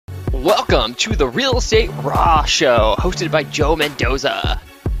Welcome to the Real Estate Raw Show, hosted by Joe Mendoza.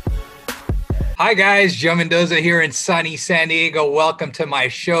 Hi guys, Joe Mendoza here in sunny San Diego. Welcome to my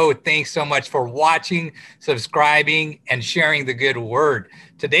show. Thanks so much for watching, subscribing, and sharing the good word.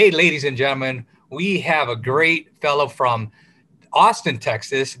 Today, ladies and gentlemen, we have a great fellow from Austin,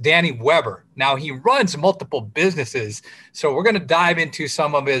 Texas, Danny Weber. Now, he runs multiple businesses, so we're going to dive into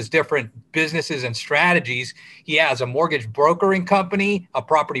some of his different businesses and strategies. He has a mortgage brokering company, a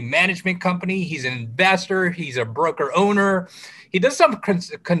property management company. He's an investor. He's a broker owner. He does some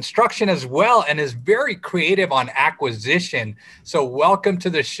construction as well and is very creative on acquisition. So welcome to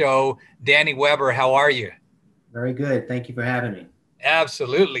the show, Danny Weber. How are you? Very good. Thank you for having me.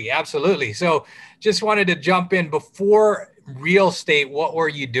 Absolutely. Absolutely. So just wanted to jump in before real estate. What were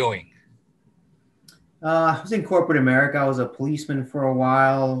you doing? I was in corporate America. I was a policeman for a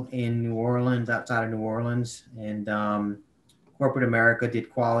while in New Orleans, outside of New Orleans. And corporate America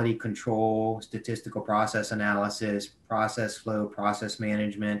did quality control, statistical process analysis, process flow, process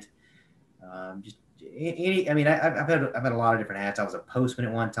management. I've had a lot of different hats. I was a postman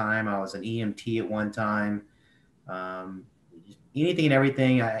at one time. I was an EMT at one time. Anything and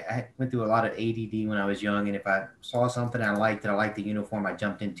everything. I went through a lot of ADD when I was young, and if I saw something I liked the uniform, I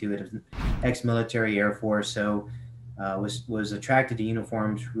jumped into it. It was ex-military Air Force, so was attracted to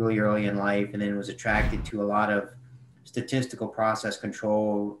uniforms really early in life, and then was attracted to a lot of statistical process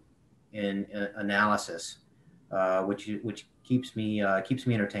control and analysis, which keeps me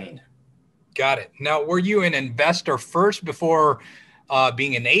entertained. Got it. Now, were you an investor first before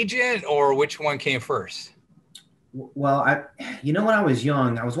being an agent, or which one came first? Well, when I was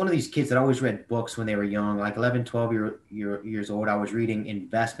young, I was one of these kids that always read books when they were young, like 11, 12 years old. I was reading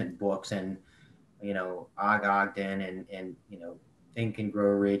investment books and, Og Ogden and Think and Grow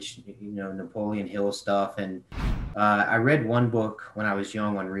Rich, Napoleon Hill stuff. And I read one book when I was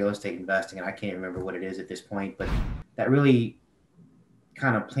young on real estate investing, and I can't remember what it is at this point, but that really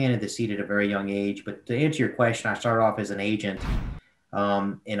kind of planted the seed at a very young age. But to answer your question, I started off as an agent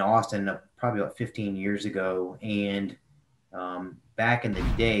in Austin, probably about 15 years ago. And back in the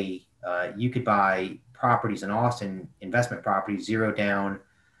day, you could buy properties in Austin, investment properties, zero down,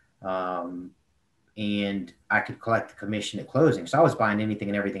 and I could collect the commission at closing. So I was buying anything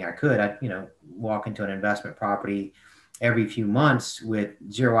and everything I could. I'd, walk into an investment property every few months with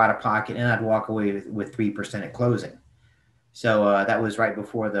zero out of pocket, and I'd walk away with 3% at closing. So that was right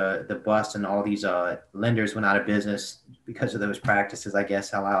before the bust, and all these lenders went out of business because of those practices. I guess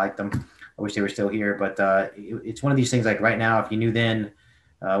how I like them. I wish they were still here, but it's one of these things. Like right now, if you knew then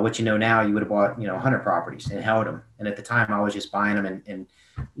what you know now, you would have bought 100 properties and held them. And at the time, I was just buying them and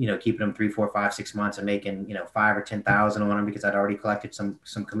keeping them 3, 4, 5, 6 months and making 5 or 10,000 on them because I'd already collected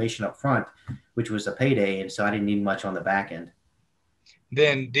some commission up front, which was a payday, and so I didn't need much on the back end.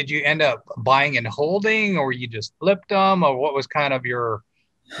 Then did you end up buying and holding, or you just flipped them, or what was kind of your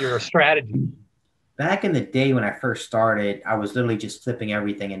strategy? Back in the day when I first started, I was literally just flipping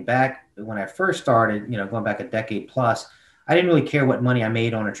everything. And back when I first started, going back a decade plus, I didn't really care what money I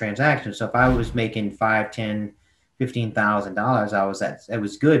made on a transaction. So if I was making $5,000, $10,000, $15,000, it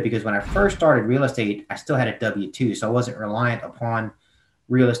was good, because when I first started real estate, I still had a W-2, so I wasn't reliant upon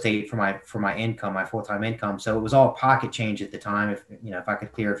real estate for my income, my full-time income. So it was all pocket change at the time. If I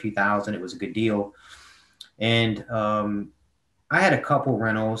could clear a few thousand, it was a good deal. And I had a couple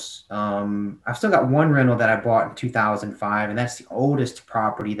rentals. I've still got one rental that I bought in 2005, and that's the oldest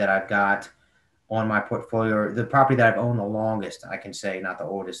property that I've got on my portfolio, the property that I've owned the longest, I can say, not the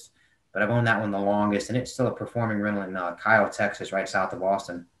oldest, but I've owned that one the longest, and it's still a performing rental in Kyle, Texas, right south of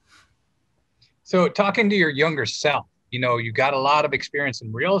Austin. So talking to your younger self, you got a lot of experience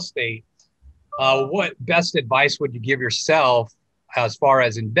in real estate. What best advice would you give yourself as far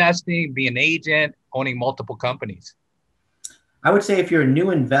as investing, being an agent, owning multiple companies? I would say if you're a new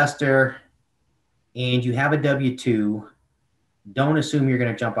investor and you have a W-2, don't assume you're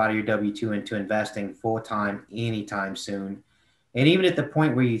going to jump out of your W-2 into investing full-time anytime soon. And even at the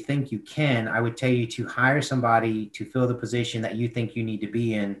point where you think you can, I would tell you to hire somebody to fill the position that you think you need to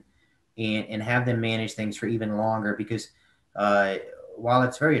be in, and have them manage things for even longer, because while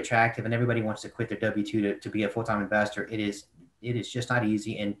it's very attractive and everybody wants to quit their W-2 to be a full-time investor, it is just not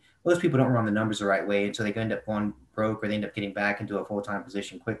easy. And most people don't run the numbers the right way. And so they end up going broke, or they end up getting back into a full-time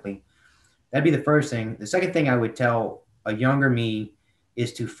position quickly. That'd be the first thing. The second thing I would tell a younger me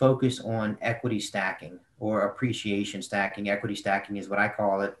is to focus on equity stacking, or appreciation stacking. Equity stacking is what I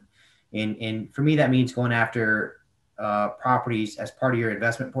call it. And for me, that means going after properties as part of your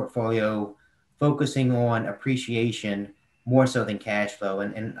investment portfolio, focusing on appreciation more so than cash flow.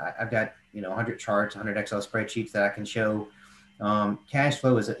 And I've got, 100 charts, 100 Excel spreadsheets that I can show Cash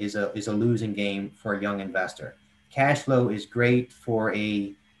flow is a losing game for a young investor. Cash flow is great for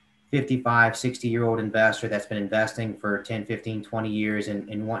a 55, 60-year-old investor that's been investing for 10, 15, 20 years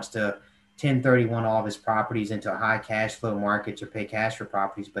and wants to 1031 all of his properties into high cash flow markets or pay cash for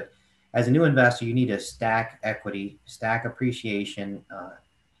properties. But as a new investor, you need to stack equity, stack appreciation,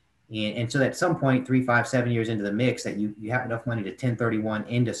 and so at some point, 3, 5, 7 years into the mix, that you have enough money to 1031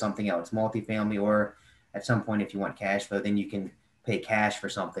 into something else, multifamily, or at some point, if you want cash flow, then you can pay cash for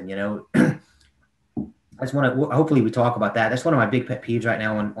something, That's hopefully we talk about that. That's one of my big pet peeves right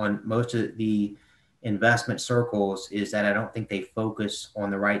now on most of the investment circles, is that I don't think they focus on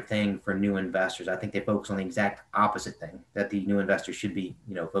the right thing for new investors. I think they focus on the exact opposite thing that the new investor should be,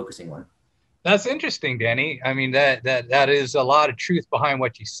 focusing on. That's interesting, Danny. I mean, that is a lot of truth behind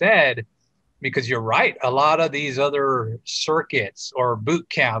what you said, because you're right. A lot of these other circuits or boot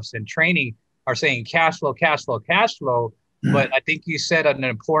camps and training are saying cash flow, cash flow, cash flow. But I think you said an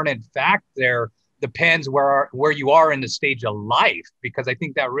important fact there. Depends where you are in the stage of life, because I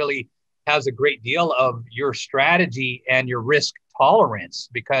think that really has a great deal of your strategy and your risk tolerance.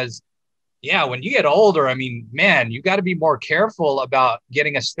 Because yeah, when you get older, I mean, man, you got to be more careful about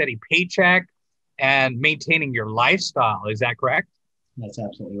getting a steady paycheck and maintaining your lifestyle. Is that correct? That's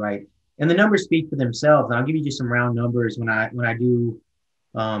absolutely right. And the numbers speak for themselves. And I'll give you just some round numbers. When I do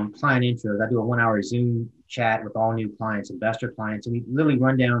client intros, I do a 1-hour Zoom chat with all new clients, investor clients, and we literally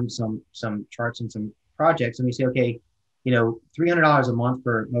run down some charts and some projects, and we say, okay, $300 a month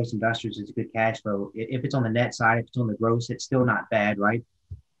for most investors is a good cash flow. If it's on the net side, if it's on the gross, it's still not bad, right?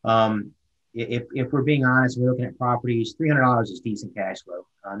 If we're being honest, we're looking at properties, $300 is decent cash flow,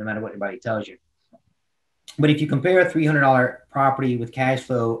 no matter what anybody tells you. But if you compare a $300 property with cash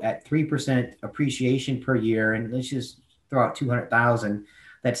flow at 3% appreciation per year, and let's just throw out 200,000,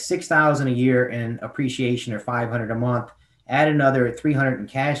 that's 6,000 a year in appreciation, or 500 a month. Add another 300 in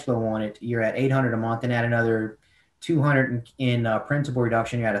cash flow on it, you're at 800 a month, and add another 200 in principal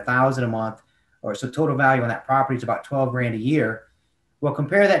reduction, you're at 1,000 a month. Or so total value on that property is about 12 grand a year. Well,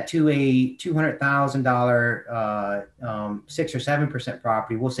 compare that to a $200,000 6 or 7%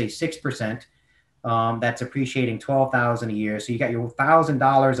 property. We'll say 6%. That's appreciating 12,000 a year. So you got your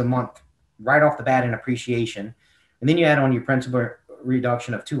 $1,000 a month right off the bat in appreciation, and then you add on your principal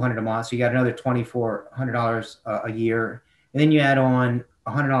reduction of 200 a month. So you got another $2,400 a year, and then you add on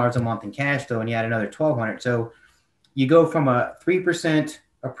 $100 a month in cash flow, and you add another 1,200. So you go from a 3%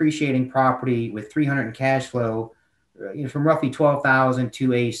 appreciating property with 300 in cash flow, from roughly 12,000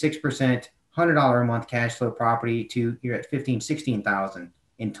 to a 6% $100 a month cash flow property to you're at 16,000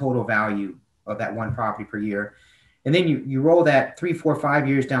 in total value of that one property per year. And then you roll that 3, 4, 5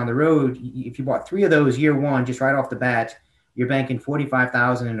 years down the road. If you bought 3 of those year one, just right off the bat, you're banking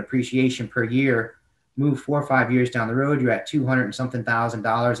 45,000 in appreciation per year. Move 4 or 5 years down the road, you're at 200 and something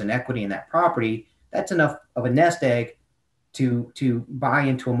 $1,000 in equity in that property. That's enough of a nest egg to buy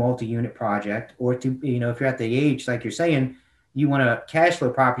into a multi-unit project, or to, if you're at the age, like you're saying, you want to cash flow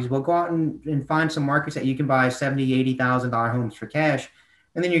properties, well, go out and find some markets that you can buy $70,000, $80,000 homes for cash.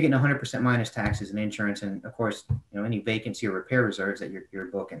 And then you're getting 100% minus taxes and insurance, and of course, any vacancy or repair reserves that you're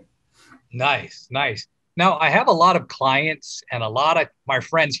booking. Nice. Now, I have a lot of clients and a lot of my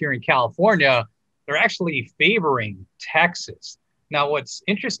friends here in California. They're actually favoring Texas. Now, what's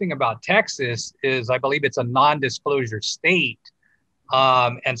interesting about Texas is I believe it's a non-disclosure state,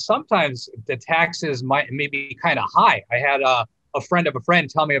 and sometimes the taxes may be kind of high. I had a friend of a friend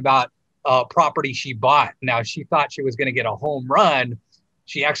tell me about a property she bought. Now, she thought she was going to get a home run.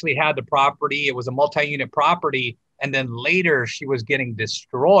 She actually had the property. It was a multi-unit property. And then later she was getting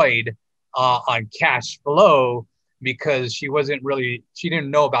destroyed on cash flow because she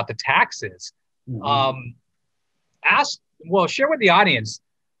didn't know about the taxes. Mm-hmm. Share with the audience,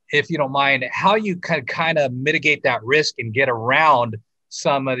 if you don't mind, how you can kind of mitigate that risk and get around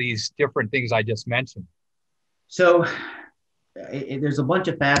some of these different things I just mentioned. So there's a bunch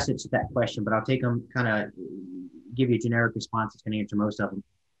of facets to that question, but I'll take them, kind of give you a generic response that's going to answer most of them.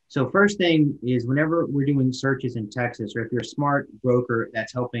 So first thing is, whenever we're doing searches in Texas, or if you're a smart broker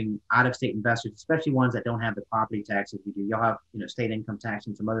that's helping out-of-state investors, especially ones that don't have the property taxes we do, you'll have state income tax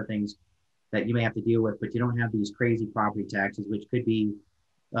and some other things that you may have to deal with, but you don't have these crazy property taxes, which could be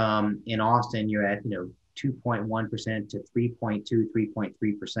in Austin, you're at 2.1% to 3.2,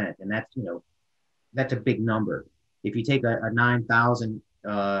 3.3%, and that's a big number. If you take a 9,000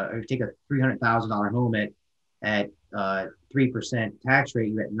 or take a $300,000 home at 3% tax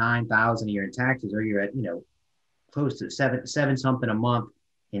rate, you're at 9,000 a year in taxes, or you're at close to seven something a month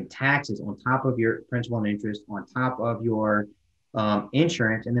in taxes on top of your principal and interest, on top of your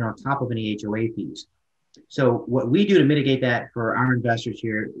insurance, and then on top of any HOA fees. So what we do to mitigate that for our investors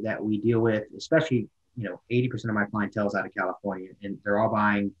here that we deal with, especially, 80% of my clientele is out of California, and they're all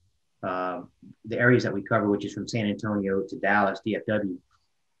buying the areas that we cover, which is from San Antonio to Dallas, DFW.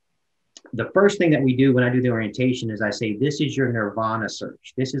 The first thing that we do when I do the orientation is I say, this is your Nirvana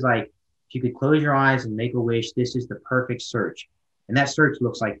search. This is like, if you could close your eyes and make a wish, this is the perfect search. And that search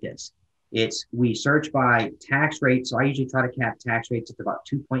looks like this. We search by tax rate. So I usually try to cap tax rates at about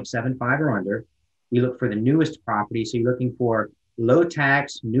 2.75 or under. We look for the newest property. So you're looking for low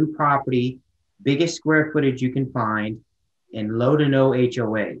tax, new property, biggest square footage you can find, and low to no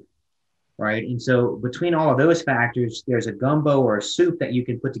HOA, right? And so between all of those factors, there's a gumbo or a soup that you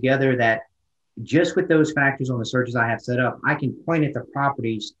can put together that just with those factors on the searches I have set up, I can point at the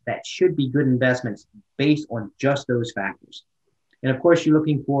properties that should be good investments based on just those factors. And of course, you're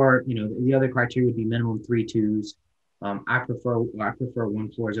looking for, the other criteria would be minimum 3 2s. I prefer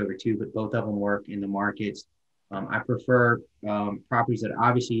 1 floors over 2, but both of them work in the markets. I prefer properties that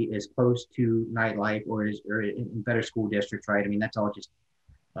obviously is close to nightlife or in better school districts, right? I mean, that's all just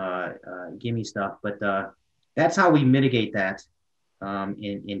gimme stuff, but that's how we mitigate that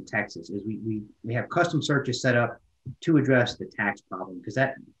in Texas. Is we have custom searches set up to address the tax problem, because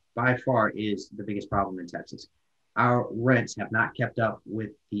that by far is the biggest problem in Texas. Our rents have not kept up with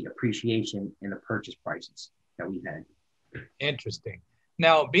the appreciation in the purchase prices that we've had. Interesting.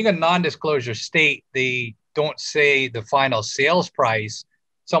 Now, being a non-disclosure state, they don't say the final sales price.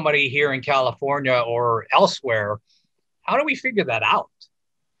 Somebody here in California or elsewhere, how do we figure that out?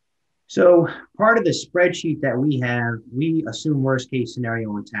 So part of the spreadsheet that we have, we assume worst case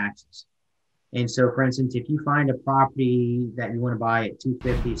scenario on taxes. And so, for instance, if you find a property that you want to buy at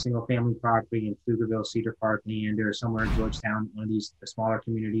 $250, single family property in Pflugerville, Cedar Park, Leander, or somewhere in Georgetown, one of the smaller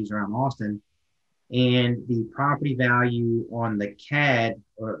communities around Austin, and the property value on the CAD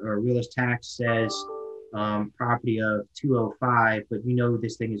or realist tax says property of 205, but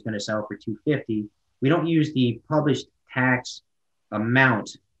this thing is going to sell for 250. We don't use the published tax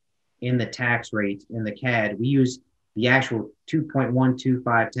amount in the tax rate in the CAD. We use the actual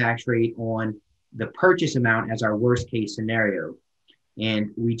 2.125 tax rate on the purchase amount as our worst case scenario.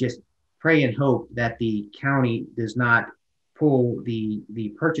 And we just pray and hope that the county does not pull the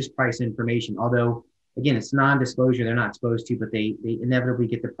purchase price information. Although, again, it's non-disclosure, they're not supposed to, but they inevitably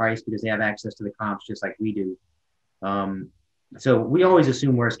get the price because they have access to the comps just like we do. So we always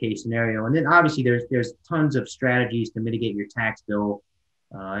assume worst case scenario. And then obviously there's tons of strategies to mitigate your tax bill.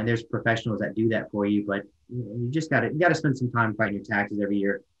 And there's professionals that do that for you, but you just got to spend some time fighting your taxes every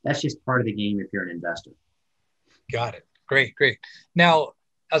year. That's just part of the game if you're an investor. Got it. Great. Now,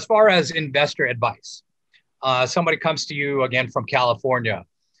 as far as investor advice, somebody comes to you again from California.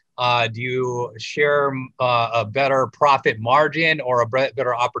 Do you share a better profit margin or a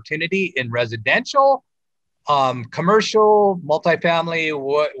better opportunity in residential, commercial, multifamily?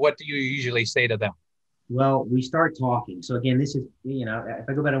 What do you usually say to them? Well, we start talking. So again, this is, if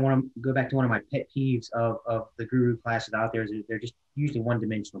I go back to one of my pet peeves of the guru classes out there, is they're just usually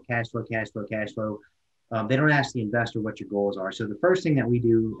one-dimensional: cash flow. They don't ask the investor what your goals are. So the first thing that we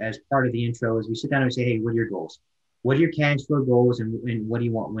do as part of the intro is we sit down and say, hey, what are your goals? What are your cash flow goals, and what do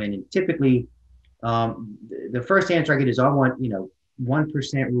you want when? And typically, the first answer I get is, I want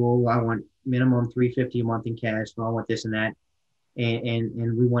 1% rule. I want minimum $350 a month in cash flow. I want this and that.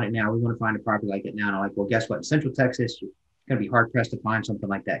 And we want it now. We want to find a property like it now. And I'm like, well, guess what? In Central Texas, you're going to be hard pressed to find something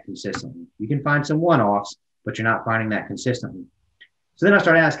like that consistently. You can find some one-offs, but you're not finding that consistently. So then I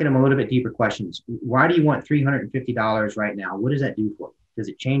started asking them a little bit deeper questions. Why do you want $350 right now? What does that do for you? Does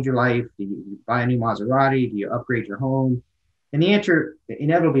it change your life? Do you buy a new Maserati? Do you upgrade your home? And the answer,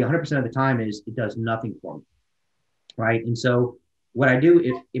 inevitably, 100% of the time, is it does nothing for me, right? And so what I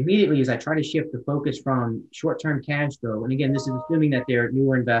do immediately is I try to shift the focus from short-term cash flow. And again, this is assuming that they're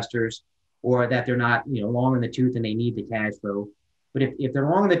newer investors or that they're not, long in the tooth and they need the cash flow. But if they're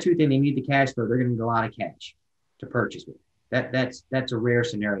long in the tooth and they need the cash flow, they're going to go out of cash to purchase it. That's a rare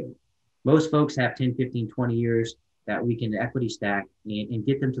scenario. Most folks have 10, 15, 20 years that we can equity stack and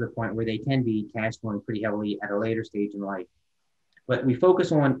get them to the point where they can be cash flowing pretty heavily at a later stage in life. But we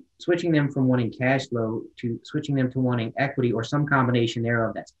focus on switching them from wanting cash flow to switching them to wanting equity or some combination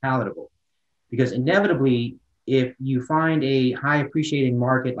thereof that's palatable. Because inevitably, if you find a high appreciating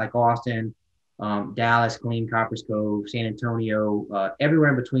market like Austin, Dallas, Killeen, Copperas Cove, San Antonio, everywhere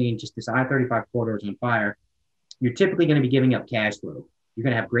in between, just this I-35 corridor is on fire, you're typically going to be giving up cash flow. You're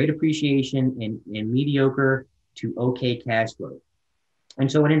going to have great appreciation and mediocre to okay cash flow.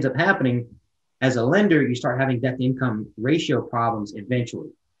 And so what ends up happening, as a lender, you start having debt to income ratio problems eventually.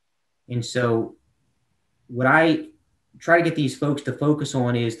 And so what I try to get these folks to focus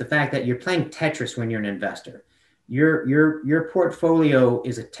on is the fact that you're playing Tetris when you're an investor. Your portfolio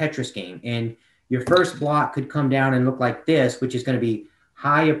is a Tetris game, and your first block could come down and look like this, which is going to be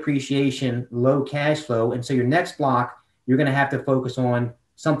high appreciation, low cash flow. And so your next block, you're going to have to focus on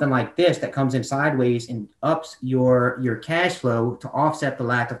something like this that comes in sideways and ups your cash flow to offset the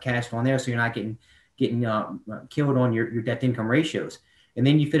lack of cash flow on there, so you're not getting killed on your debt to income ratios. And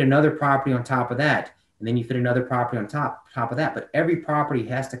then you fit another property on top of that, and then you fit another property on top of that. But every property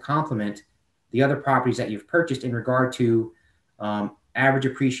has to complement the other properties that you've purchased in regard to average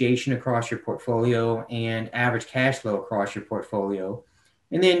appreciation across your portfolio and average cash flow across your portfolio.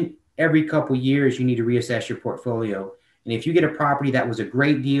 And then every couple of years, you need to reassess your portfolio. And if you get a property that was a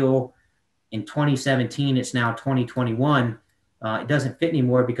great deal in 2017, it's now 2021, it doesn't fit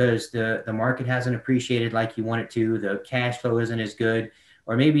anymore because the market hasn't appreciated like you want it to. The cash flow isn't as good,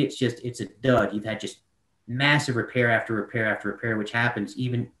 or maybe it's a dud. You've had just massive repair after repair after repair, which happens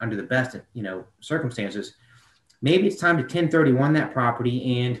even under the best, circumstances. Maybe it's time to 1031 that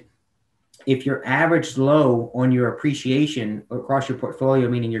property. And if you're averaged low on your appreciation across your portfolio,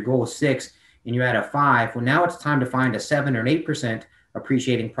 meaning your goal is 6 and you're at a 5, well, now it's time to find a 7 or an 8%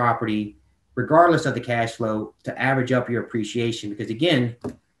 appreciating property, regardless of the cash flow, to average up your appreciation. Because again,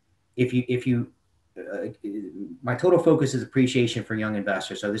 my total focus is appreciation for young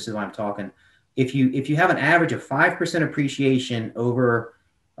investors. So this is why I'm talking. If you have an average of 5% appreciation over,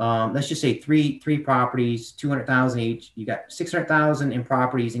 let's just say three properties, 200,000 each, you got 600,000 in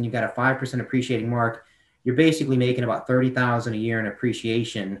properties, and you got a 5% appreciating mark, you're basically making about 30,000 a year in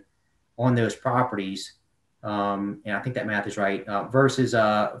appreciation on those properties. And I think that math is right, versus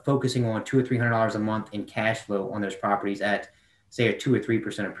focusing on $200 or $300 a month in cash flow on those properties at, say, a 2 or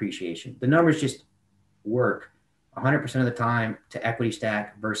 3% appreciation. The numbers just work 100% of the time to equity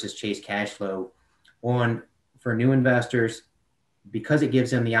stack versus chase cash flow for new investors, because it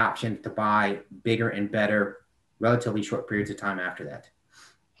gives them the option to buy bigger and better relatively short periods of time after that.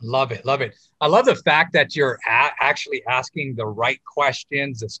 Love it. Love it. I love the fact that you're actually asking the right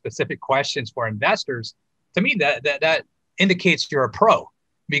questions, the specific questions for investors. To me, that indicates you're a pro,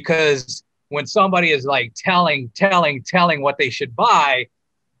 because when somebody is like telling what they should buy,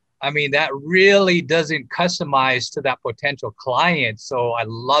 I mean, that really doesn't customize to that potential client. So I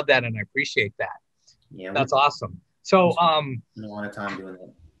love that, and I appreciate that. Yeah, that's awesome. So a lot of time doing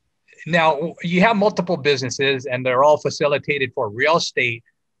that. Now you have multiple businesses, and they're all facilitated for real estate.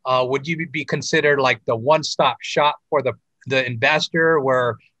 Would you be considered like the one-stop shop for the investor,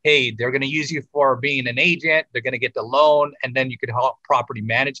 where, hey, they're going to use you for being an agent, they're going to get the loan, and then you could help property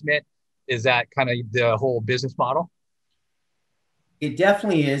management? Is that kind of the whole business model? It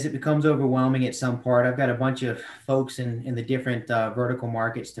definitely is. It becomes overwhelming at some part. I've got a bunch of folks in the different vertical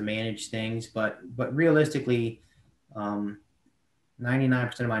markets to manage things, but realistically,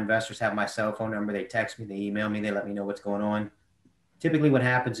 99% of my investors have my cell phone number. They text me, they email me, they let me know what's going on. Typically what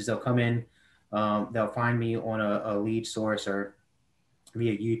happens is they'll come in, they'll find me on a lead source or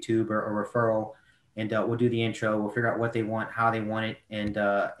via YouTube or a referral, and we'll do the intro. We'll figure out what they want, how they want it,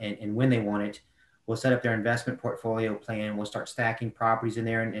 and when they want it. We'll set up their investment portfolio plan. We'll start stacking properties in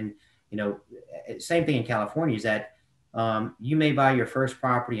there. And same thing in California is that you may buy your first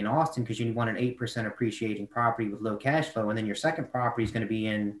property in Austin because you want an 8% appreciating property with low cash flow. And then your second property is going to be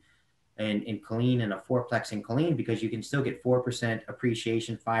in Killeen, and a fourplex in Killeen, because you can still get 4%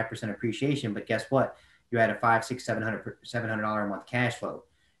 appreciation, 5% appreciation. But guess what? You're at a $500, $600, $700 a month cash flow.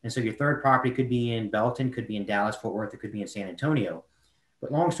 And so your third property could be in Belton, could be in Dallas, Fort Worth, it could be in San Antonio.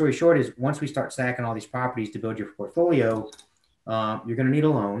 But long story short is, once we start stacking all these properties to build your portfolio, you're going to need a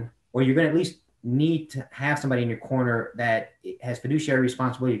loan, or you're going to at least need to have somebody in your corner that has fiduciary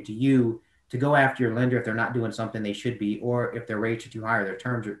responsibility to you to go after your lender if they're not doing something they should be, or if their rates are too high or their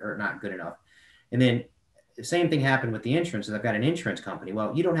terms are not good enough. And then the same thing happened with the insurance. I've got an insurance company.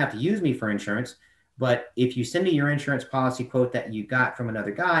 Well, you don't have to use me for insurance, but if you send me your insurance policy quote that you got from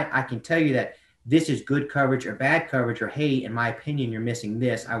another guy, I can tell you that this is good coverage or bad coverage, or, hey, in my opinion, you're missing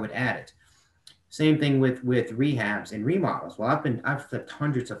this, I would add it. Same thing with rehabs and remodels. Well, I've flipped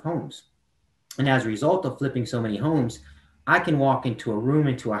hundreds of homes. And as a result of flipping so many homes, I can walk into a room,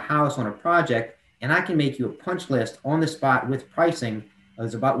 into a house on a project, and I can make you a punch list on the spot with pricing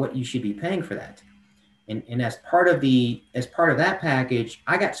as about what you should be paying for that. And as part of that package,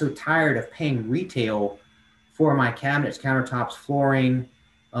 I got so tired of paying retail for my cabinets, countertops, flooring,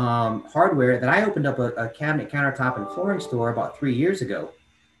 hardware, that I opened up a cabinet, countertop, and flooring store about 3 years ago.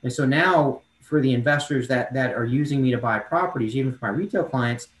 And so now, for the investors that are using me to buy properties, even for my retail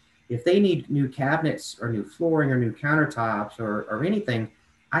clients, if they need new cabinets or new flooring or new countertops or anything,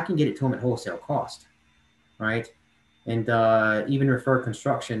 I can get it to them at wholesale cost, right? and even refer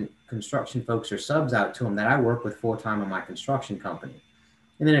construction folks or subs out to them that I work with full time on my construction company.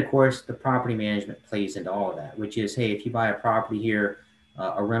 And then, of course, the property management plays into all of that, which is, hey, if you buy a property here,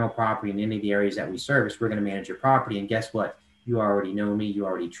 a rental property in any of the areas that we service, we're going to manage your property. And guess what? You already know me. You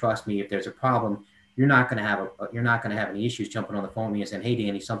already trust me. If there's a problem, you're not going to have any issues jumping on the phone with me and saying, hey,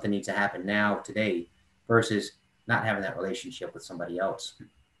 Danny, something needs to happen now, today, versus not having that relationship with somebody else.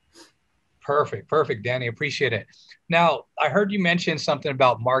 Perfect, Danny. Appreciate it. Now, I heard you mention something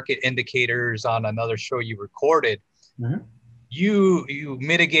about market indicators on another show you recorded. Mm-hmm. You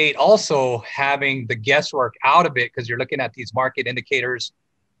mitigate also having the guesswork out of it because you're looking at these market indicators.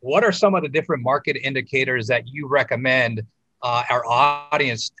 What are some of the different market indicators that you recommend our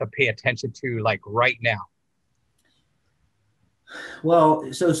audience to pay attention to, like right now?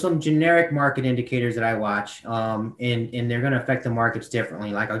 Well, so some generic market indicators that I watch, and they're going to affect the markets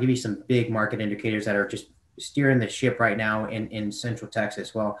differently. Like I'll give you some big market indicators that are just steering the ship right now in Central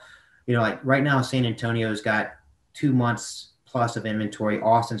Texas. Well, like right now, San Antonio's got 2 months plus of inventory.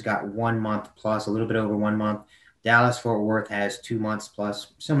 Austin's got 1 month plus, a little bit over 1 month. Dallas Fort Worth has 2 months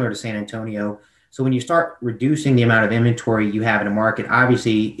plus, similar to San Antonio. So when you start reducing the amount of inventory you have in a market,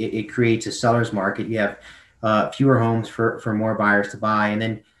 obviously it creates a seller's market. You have fewer homes for more buyers to buy. And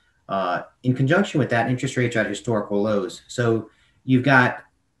then in conjunction with that, interest rates are at historical lows. So you've got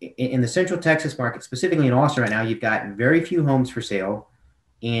in the Central Texas market, specifically in Austin right now, you've got very few homes for sale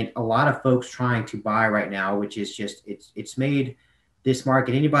and a lot of folks trying to buy right now, which is just, it's made this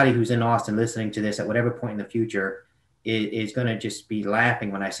market, anybody who's in Austin listening to this at whatever point in the future is going to just be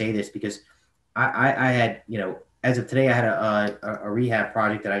laughing when I say this, because I had, as of today, I had a rehab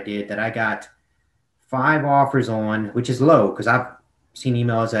project that I did that I got 5 offers on, which is low because I've seen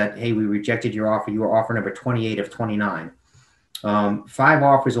emails that, hey, we rejected your offer. You were offer number 28 of 29. 5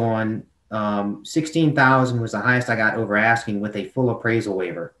 offers on, 16,000 was the highest I got over asking with a full appraisal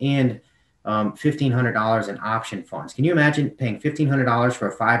waiver and $1,500 in option funds. Can you imagine paying $1,500 for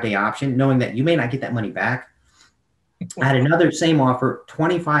a 5-day option, knowing that you may not get that money back? I had another same offer,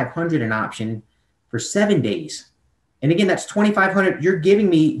 $2,500 in option for 7 days. And again, that's $2,500 you're giving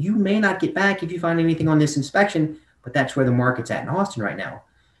me. You may not get back if you find anything on this inspection, but that's where the market's at in Austin right now.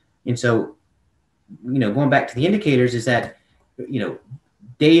 And so, going back to the indicators is that,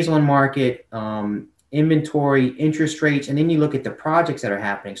 days on market, inventory, interest rates, and then you look at the projects that are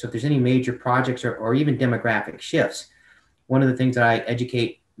happening. So if there's any major projects or even demographic shifts, one of the things that I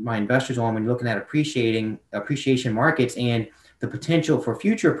educate my investors on when looking at appreciation markets and the potential for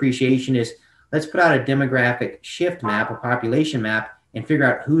future appreciation is, let's put out a demographic shift map, a population map, and figure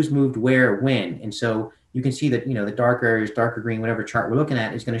out who's moved where, when. And so you can see that, the darker areas, darker green, whatever chart we're looking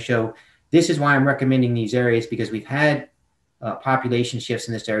at is going to show, this is why I'm recommending these areas, because we've had population shifts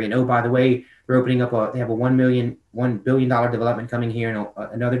in this area. And oh, by the way, they're opening up they have a $1 billion development coming here and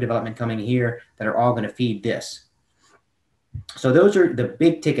another development coming here that are all going to feed this. So those are the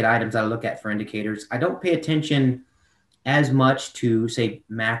big ticket items I look at for indicators. I don't pay attention as much to, say,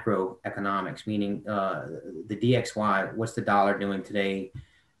 macroeconomics, meaning the DXY, what's the dollar doing today?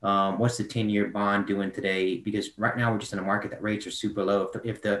 What's the 10-year bond doing today? Because right now we're just in a market that rates are super low.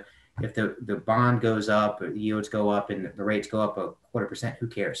 If the bond goes up, or the yields go up, and the rates go up 0.25%, who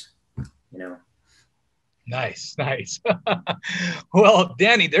cares? Nice. Well,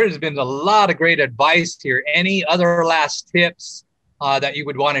 Danny, there's been a lot of great advice here. Any other last tips that you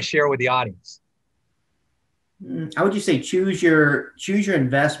would want to share with the audience? I would just say choose your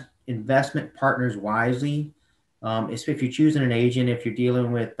investment partners wisely. If you're choosing an agent, if you're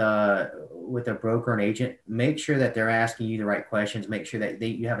dealing with a broker or an agent, make sure that they're asking you the right questions. Make sure that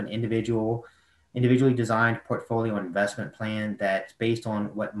you have an individually designed portfolio investment plan that's based on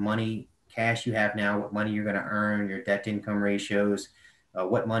what cash you have now, what money you're going to earn, your debt to income ratios,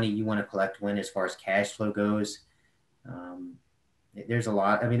 what money you want to collect when as far as cash flow goes. There's a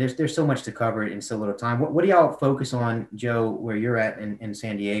lot. I mean, there's so much to cover in so little time. What do y'all focus on, Joe, where you're at in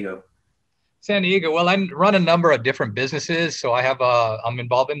San Diego? San Diego. Well, I run a number of different businesses. So I'm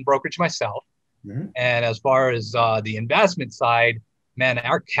involved in brokerage myself. Mm-hmm. And as far as the investment side, man,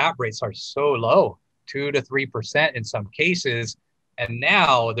 our cap rates are so low, 2 to 3% in some cases. And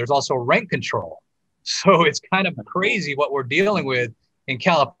now there's also rent control. So it's kind of crazy what we're dealing with in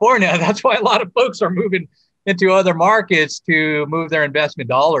California. That's why a lot of folks are moving into other markets to move their investment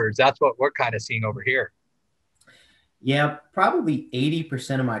dollars. That's what we're kind of seeing over here. Yeah, probably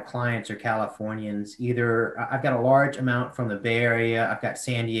 80% of my clients are Californians. Either I've got a large amount from the Bay Area. I've got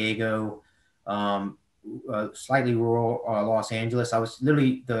San Diego, slightly rural Los Angeles. I was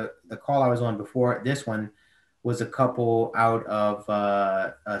literally the call I was on before this one was a couple out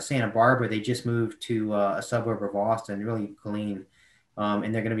of Santa Barbara. They just moved to a suburb of Austin, really clean.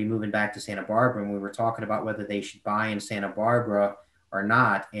 And they're going to be moving back to Santa Barbara. And we were talking about whether they should buy in Santa Barbara or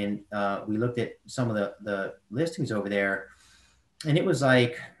not. And we looked at some of the listings over there, and it was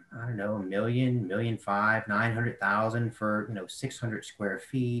like, I don't know, $1 million, $1.5 million, 900,000 for, 600 square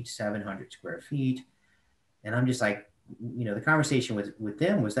feet, 700 square feet. And I'm just like, the conversation with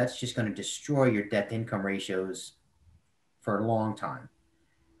them was, that's just going to destroy your debt to income ratios for a long time.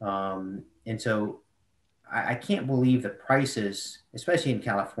 And so I can't believe the prices, especially in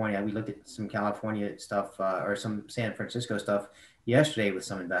California. We looked at some California stuff or some San Francisco stuff yesterday with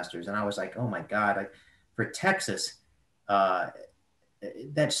some investors. And I was like, oh my God, like for Texas,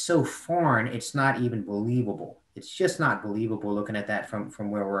 that's so foreign. It's not even believable. It's just not believable looking at that from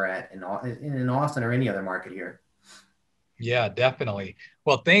where we're at in Austin or any other market here. Yeah, definitely.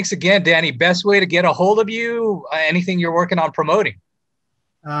 Well, thanks again, Danny. Best way to get a hold of you, anything you're working on promoting?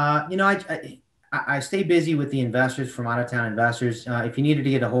 I stay busy with the investors from out-of-town investors. If you needed to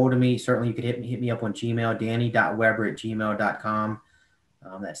get a hold of me, certainly you could hit me up on Gmail, danny.weber@gmail.com.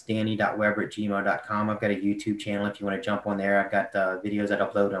 That's danny.weber@gmail.com. I've got a YouTube channel if you want to jump on there. I've got videos that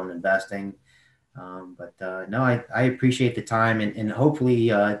upload on investing. I appreciate the time, and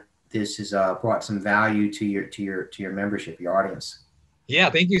hopefully this has brought some value to your membership, your audience. Yeah,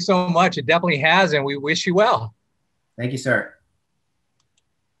 thank you so much. It definitely has, and we wish you well. Thank you, sir.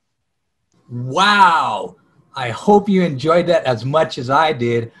 Wow. I hope you enjoyed that as much as I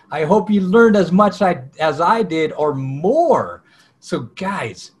did. I hope you learned as much as I did or more. So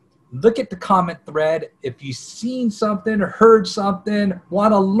guys, look at the comment thread. If you've seen something, heard something,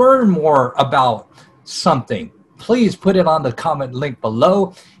 want to learn more about something, please put it on the comment link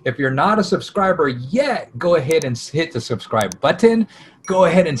below. If you're not a subscriber yet, go ahead and hit the subscribe button. Go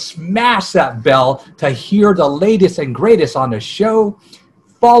ahead and smash that bell to hear the latest and greatest on the show.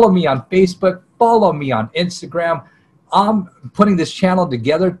 Follow me on Facebook. Follow me on Instagram. I'm putting this channel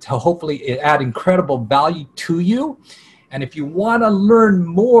together to hopefully add incredible value to you. And if you want to learn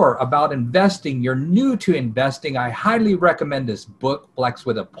more about investing, you're new to investing, I highly recommend this book, Flex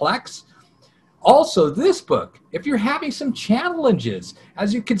with a Plex. Also, this book, if you're having some challenges,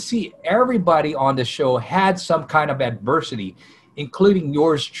 as you can see, everybody on the show had some kind of adversity, including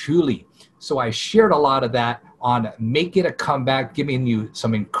yours truly. So I shared a lot of that on Make It a Comeback, giving you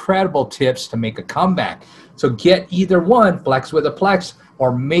some incredible tips to make a comeback. So get either one, Flex with a Plex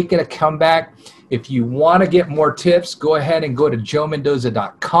or Make It a Comeback. If you want to get more tips, go ahead and go to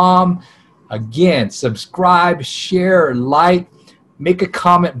joemendoza.com. Again, subscribe, share, like, make a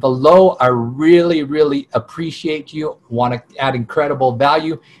comment below. I really, really appreciate you. Want to add incredible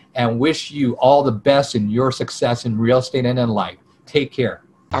value and wish you all the best in your success in real estate and in life. Take care.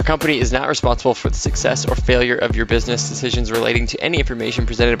 Our company is not responsible for the success or failure of your business decisions relating to any information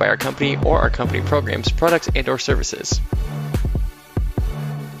presented by our company or our company programs, products, and/or services.